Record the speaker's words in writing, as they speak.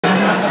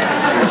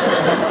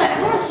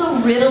everyone's so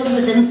riddled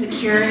with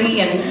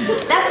insecurity, and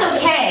that's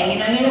okay, you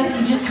know, you have to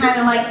just kind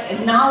of like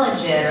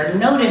acknowledge it or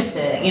notice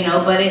it, you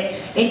know, but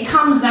it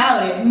comes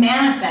out, it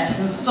manifests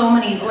in so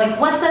many, like,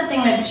 what's that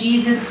thing that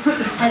Jesus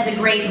has a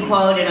great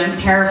quote, and I'm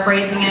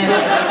paraphrasing it,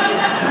 like,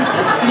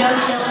 if you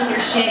don't deal with your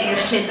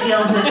shit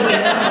deals with you.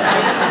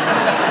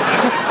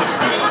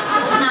 But it's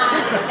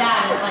not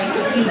that, it's like,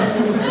 if you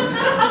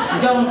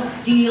don't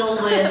deal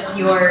with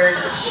your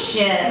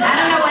shit, I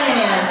don't know what it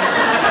is.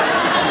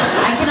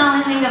 I can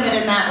only think of it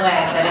in that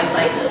way, but it's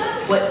like,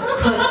 what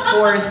put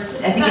forth,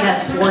 I think it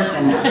has forth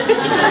in it.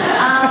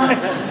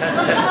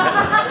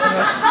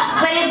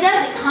 But it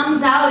does, it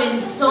comes out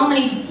in so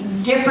many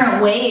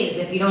different ways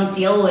if you don't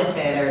deal with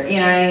it, or, you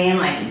know what I mean?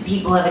 Like,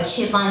 people have a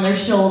chip on their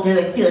shoulder,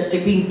 they feel like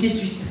they're being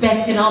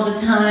disrespected all the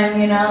time,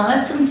 you know?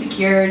 That's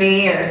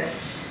insecurity, or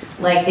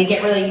like, they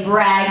get really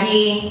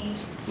braggy,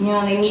 you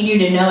know, they need you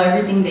to know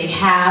everything they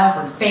have,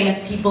 or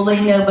famous people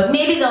they know, but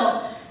maybe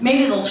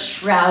they'll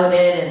shroud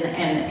it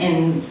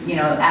and you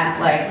know, act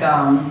like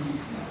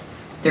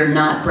they're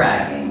not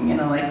bragging, you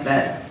know, like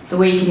that, the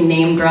way you can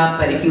name drop,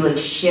 but if you like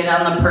shit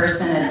on the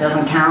person, it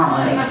doesn't count,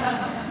 like,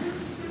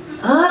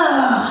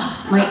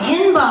 ugh, my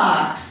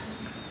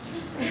inbox,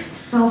 it's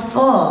so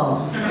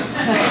full.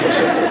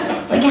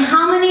 It's like,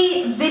 how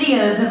many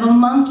videos of a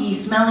monkey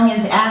smelling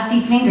his assy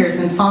fingers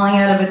and falling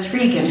out of a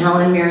tree can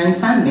Helen Mirren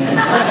send me? It's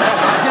like,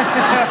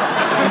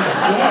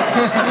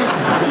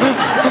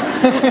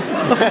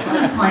 I just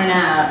want to point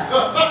out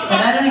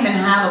that I don't even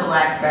have a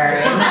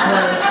BlackBerry, and that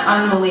was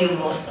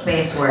unbelievable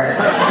space work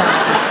done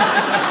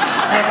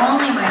by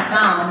only my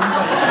thumb.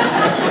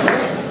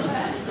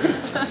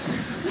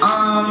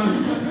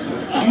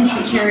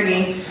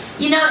 Insecurity.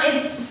 You know,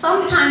 it's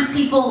sometimes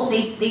people,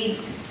 it's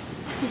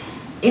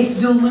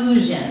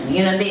delusion,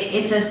 you know,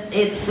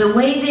 it's the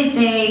way that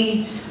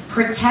they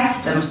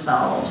protect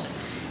themselves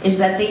is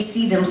that they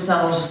see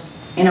themselves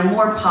in a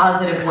more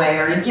positive way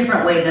or in a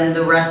different way than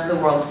the rest of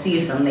the world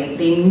sees them.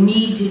 They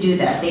need to do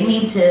that. They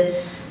need to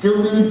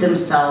delude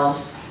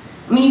themselves.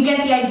 I mean, you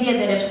get the idea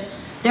that if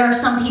there are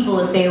some people,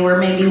 if they were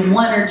maybe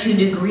 1 or 2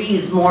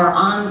 degrees more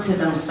onto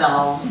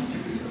themselves,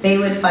 they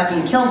would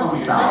fucking kill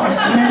themselves,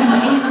 you know what I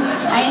mean?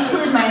 I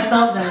include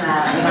myself in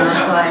that, you know,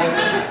 it's like,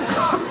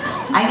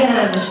 I get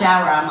out of the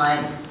shower, I'm like,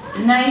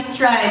 nice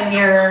try,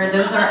 mirror,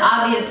 those are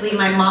obviously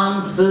my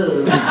mom's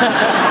boobs.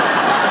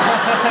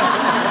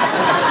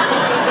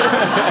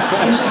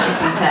 There should be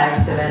some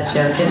tags to that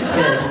joke, it's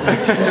good.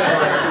 It's too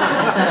short.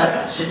 The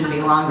setup shouldn't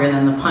be longer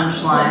than the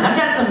punchline. I've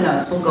got some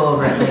notes, we'll go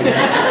over it later.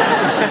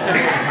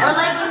 Or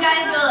like when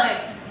guys go like,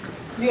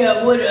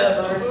 yeah,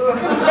 whatever.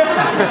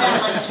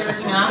 Like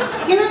jerking off.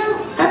 Do you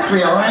know? That's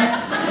real,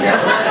 right? Yeah,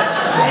 whatever.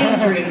 I didn't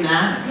dream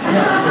that.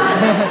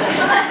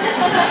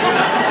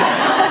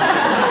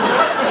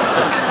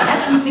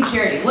 That's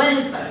insecurity. What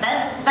is that?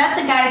 That's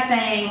a guy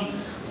saying,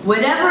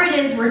 whatever it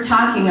is we're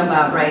talking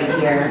about right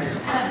here,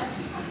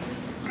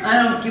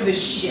 I don't give a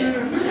shit.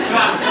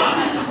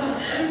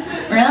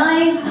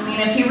 Really? I mean,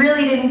 if he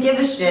really didn't give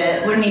a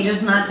shit, wouldn't he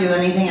just not do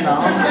anything at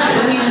all?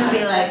 Wouldn't he just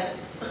be like,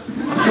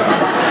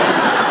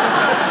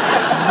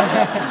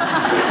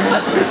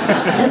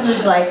 this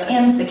is like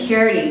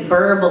insecurity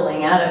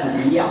burbling out of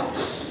him. Yeah.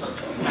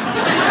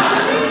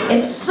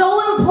 It's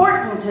so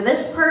important to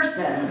this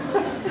person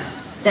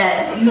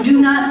that you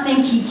do not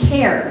think he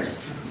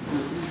cares.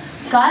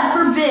 God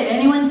forbid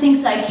anyone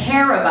thinks I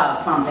care about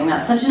something.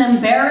 That's such an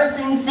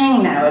embarrassing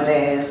thing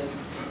nowadays.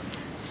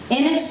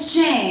 In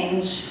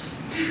exchange,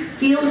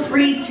 feel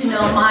free to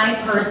know my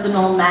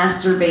personal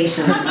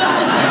masturbation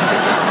style.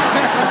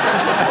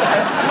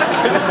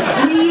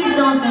 Please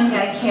don't think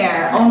I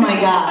care. Oh my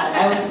God,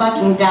 I would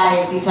fucking die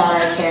if you thought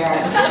I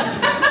cared.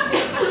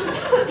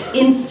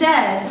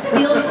 Instead,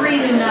 feel free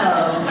to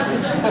know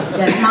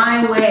that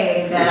my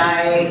way that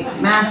I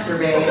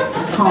masturbate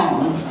at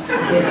home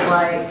is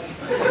like,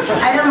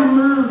 I don't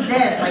move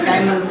this like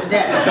I move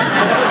this.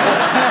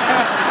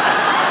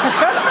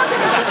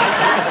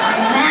 My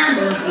hand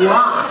is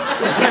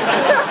locked.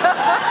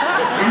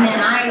 And then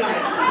I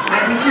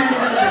pretend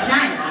it's a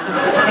vagina.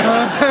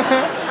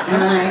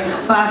 And then I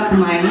fuck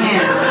my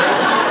hand.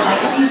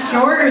 Like, she's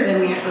shorter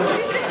than me, I have to like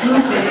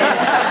scoop it in.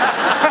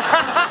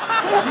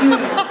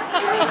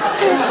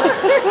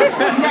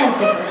 You guys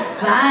get the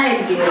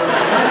side view.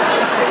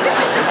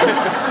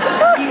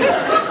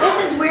 This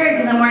is weird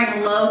because I'm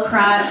wearing low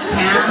crotch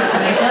pants,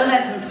 and I know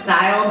that's in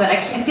style, but I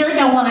feel like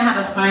I want to have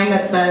a sign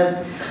that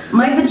says,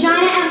 my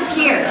vagina ends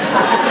here.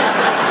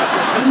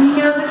 And you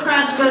know the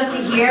crotch goes to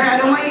here. I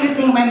don't want you to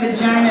think my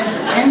vagina's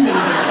ending here.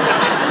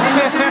 My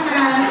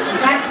vagina,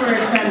 that's where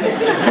it's ending.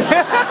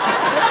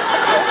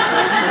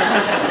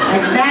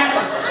 Like,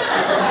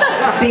 that's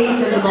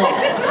base of the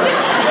balls.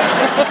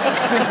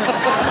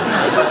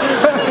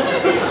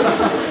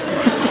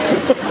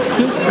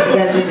 You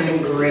guys are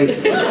doing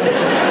great.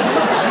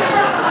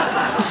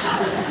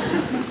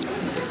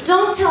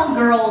 Don't tell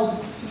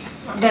girls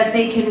that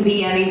they can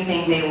be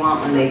anything they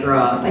want when they grow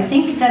up. I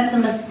think that's a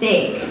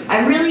mistake.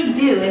 I really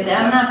do.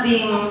 I'm not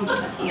being,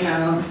 you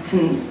know,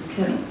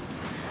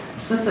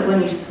 what's it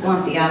when you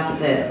want the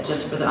opposite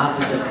just for the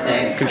opposite's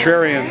sake?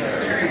 Contrarian.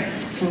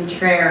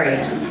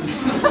 Contrarian.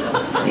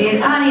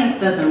 The audience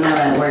doesn't know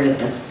that word at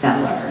the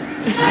cellar.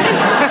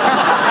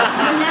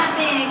 I'm not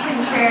being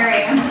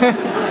contrarian.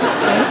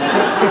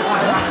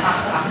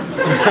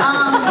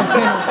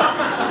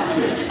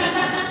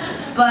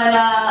 But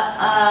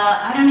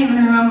I don't even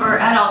remember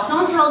at all.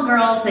 Don't tell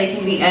girls they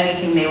can be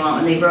anything they want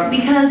when they grow up,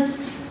 because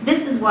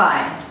this is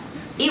why.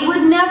 It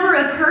would never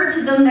occur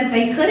to them that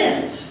they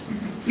couldn't.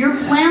 You're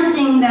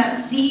planting that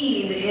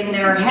seed in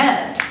their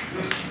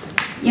heads.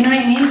 You know what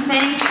I mean?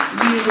 Thank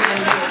you and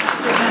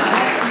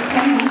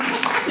you.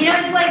 You know,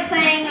 it's like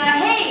saying,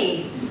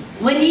 hey,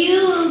 when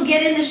you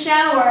get in the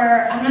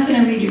shower, I'm not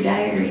going to read your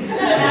diary.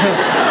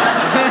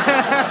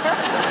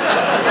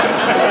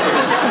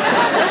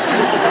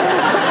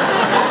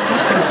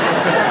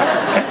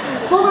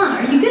 Hold on,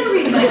 are you going to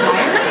read my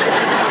diary?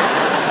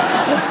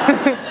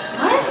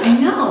 What?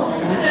 No.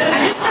 I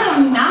just said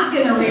I'm not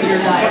going to read your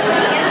diary.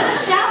 Get in the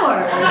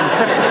shower.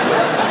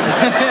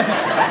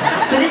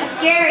 But it's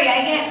scary.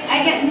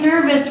 I get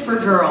nervous for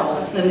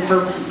girls and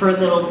for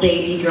little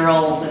baby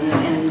girls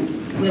and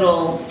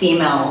little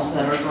females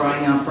that are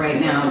growing up right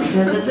now,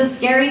 because it's a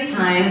scary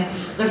time.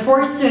 They're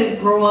forced to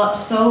grow up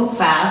so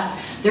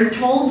fast. They're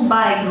told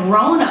by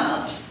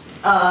grown-ups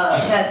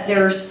that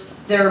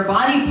their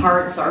body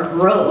parts are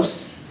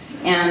gross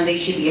and they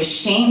should be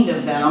ashamed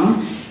of them.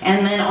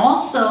 And then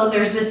also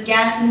there's this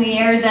gas in the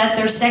air that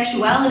their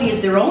sexuality is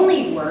their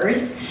only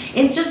worth.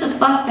 It's just a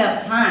fucked up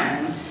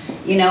time.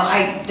 You know,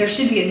 there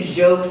should be a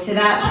joke to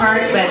that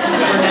part, but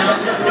for now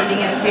I'm just leaving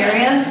it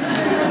serious.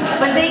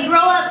 But they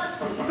grow up,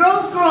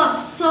 girls grow up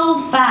so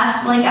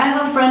fast. Like, I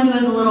have a friend who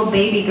has a little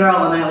baby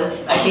girl, and I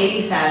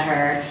babysat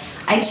her.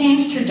 I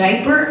changed her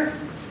diaper,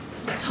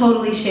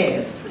 totally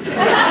shaved.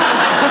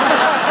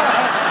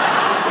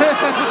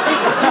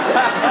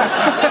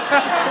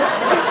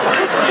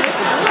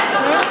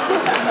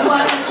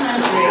 What a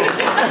country.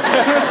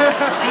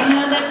 I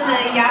know that's a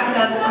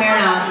Yakov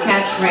Smirnoff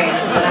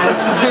catchphrase, but I'm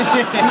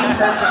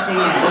repurposing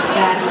it with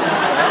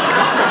sadness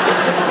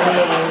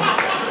ways.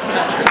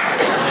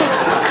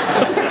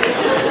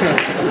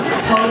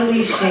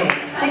 Totally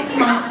shaved. 6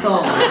 months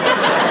old.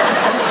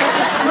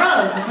 It's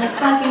gross. It's like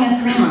fucking a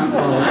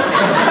 3-month-old.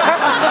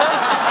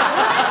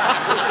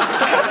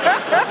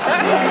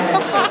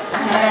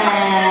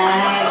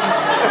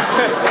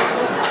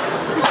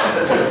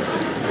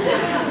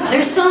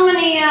 There's so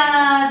many,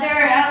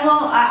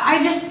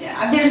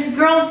 there's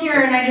girls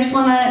here, and I just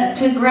want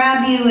to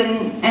grab you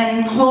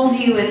and hold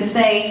you and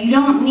say, you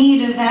don't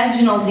need a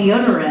vaginal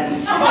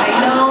deodorant. I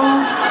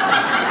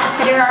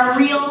know there are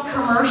real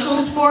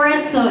commercials for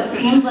it, so it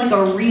seems like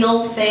a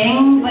real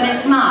thing, but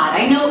it's not.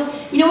 I know,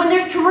 you know, when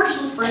there's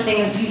commercials for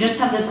things, you just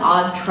have this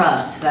odd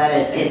trust that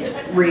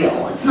it's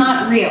real. It's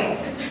not real,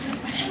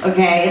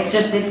 okay? It's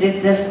just,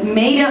 it's a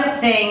made-up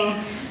thing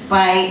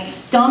by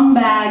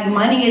scumbag,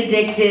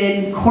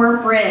 money-addicted,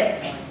 corporate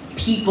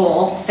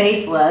people,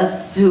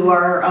 faceless, who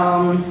are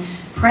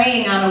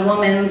preying on a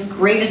woman's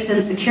greatest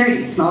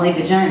insecurity, smelly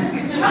vagina.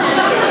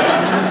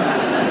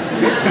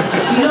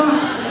 You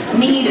don't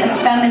need a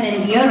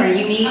feminine deodorant.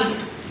 You need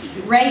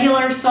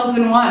regular soap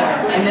and water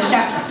in the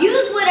shower.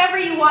 Use whatever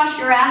you wash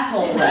your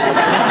asshole with.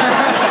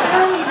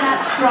 Surely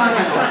that's strong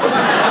enough.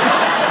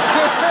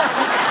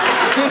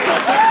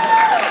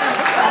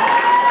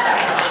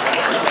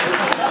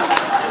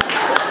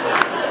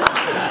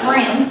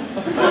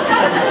 Rinse.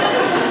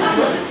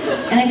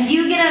 And if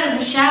you get out of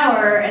the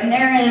shower and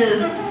there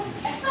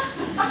is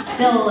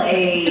still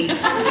any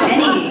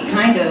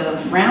kind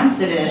of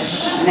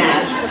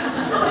rancid-ishness,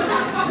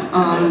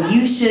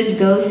 you should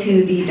go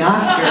to the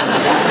doctor.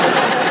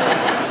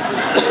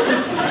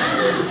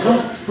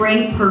 Don't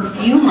spray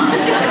perfume on it.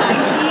 Do you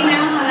see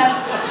now how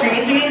that's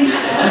crazy?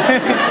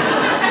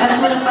 That's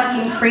what a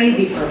fucking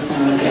crazy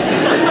person would do.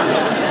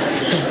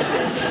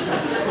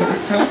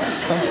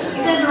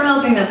 You guys were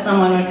hoping that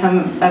someone would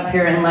come up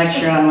here and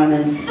lecture on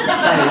women's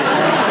studies,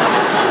 right?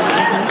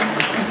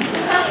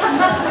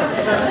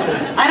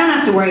 I don't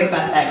have to worry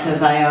about that,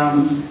 because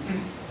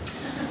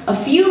a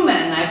few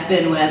men I've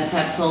been with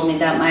have told me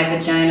that my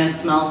vagina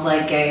smells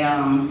like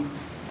a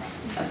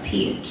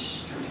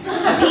peach.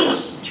 A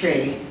peach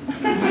tree.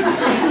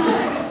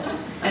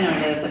 I know what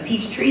it is, a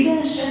peach tree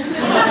dish?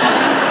 Is that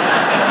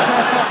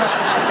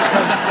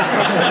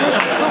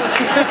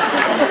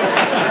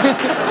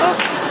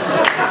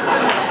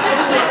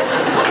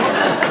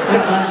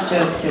that last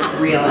joke took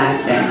real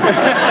acting.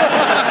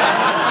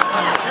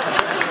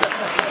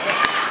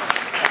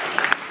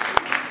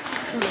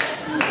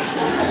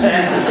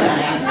 That's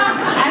nice. I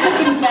have a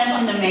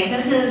confession to make.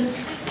 This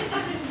is,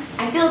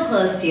 I feel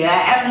close to you.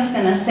 I'm just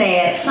gonna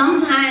say it.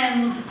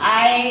 Sometimes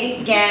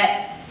I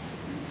get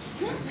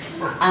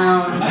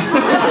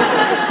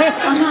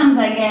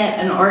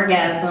an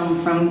orgasm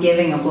from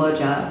giving a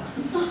blowjob.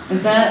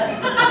 Is that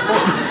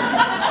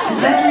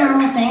a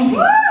normal thing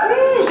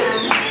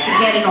to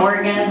get an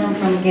orgasm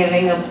from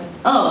giving a,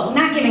 oh,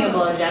 not giving a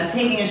blowjob,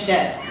 taking a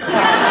shit.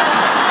 Sorry.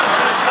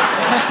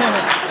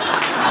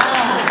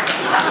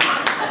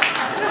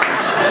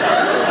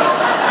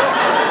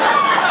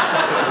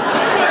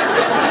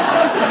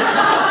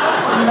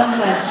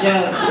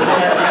 joke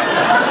because,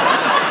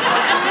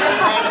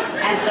 like,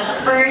 at the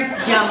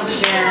first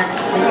juncture,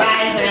 the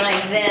guys are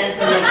like this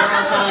and the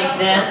girls are like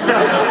this.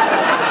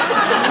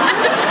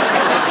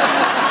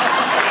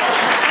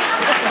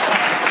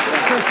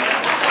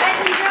 Guys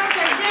and girls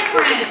are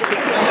different.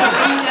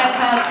 You guys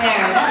out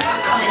there, that's the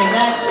point of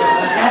that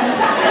joke. That's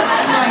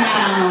going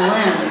out on a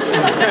limb.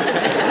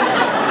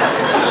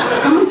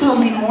 Someone told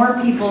me more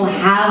people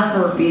have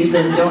herpes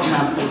than don't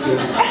have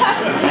herpes.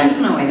 There's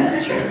no way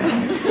that's true,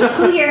 right?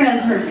 Who here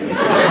has herpes?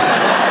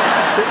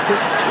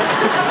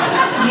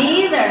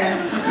 Me either.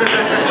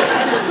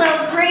 That's so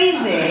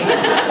crazy.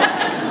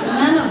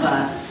 None of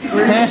us.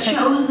 We're the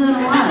chosen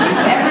ones.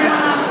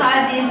 Everyone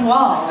outside these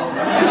walls.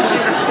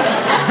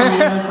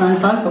 Find us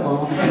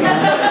unfuckable, I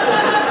guess.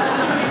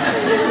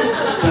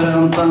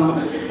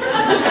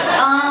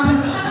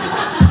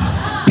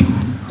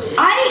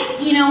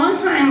 You know, one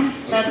time,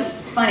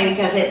 that's funny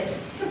because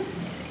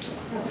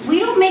we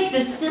don't make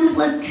the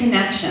simplest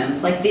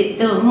connections. Like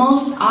the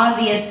most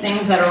obvious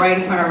things that are right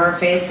in front of our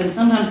face can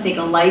sometimes take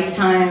a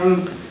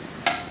lifetime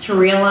to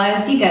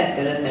realize. You guys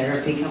go to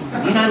therapy, come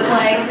on. You know, it's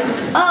like,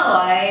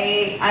 oh,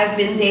 I've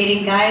been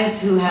dating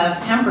guys who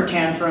have temper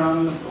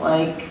tantrums,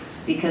 like,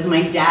 because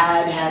my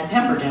dad had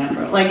temper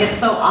tantrums. Like, it's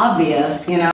so obvious, you know?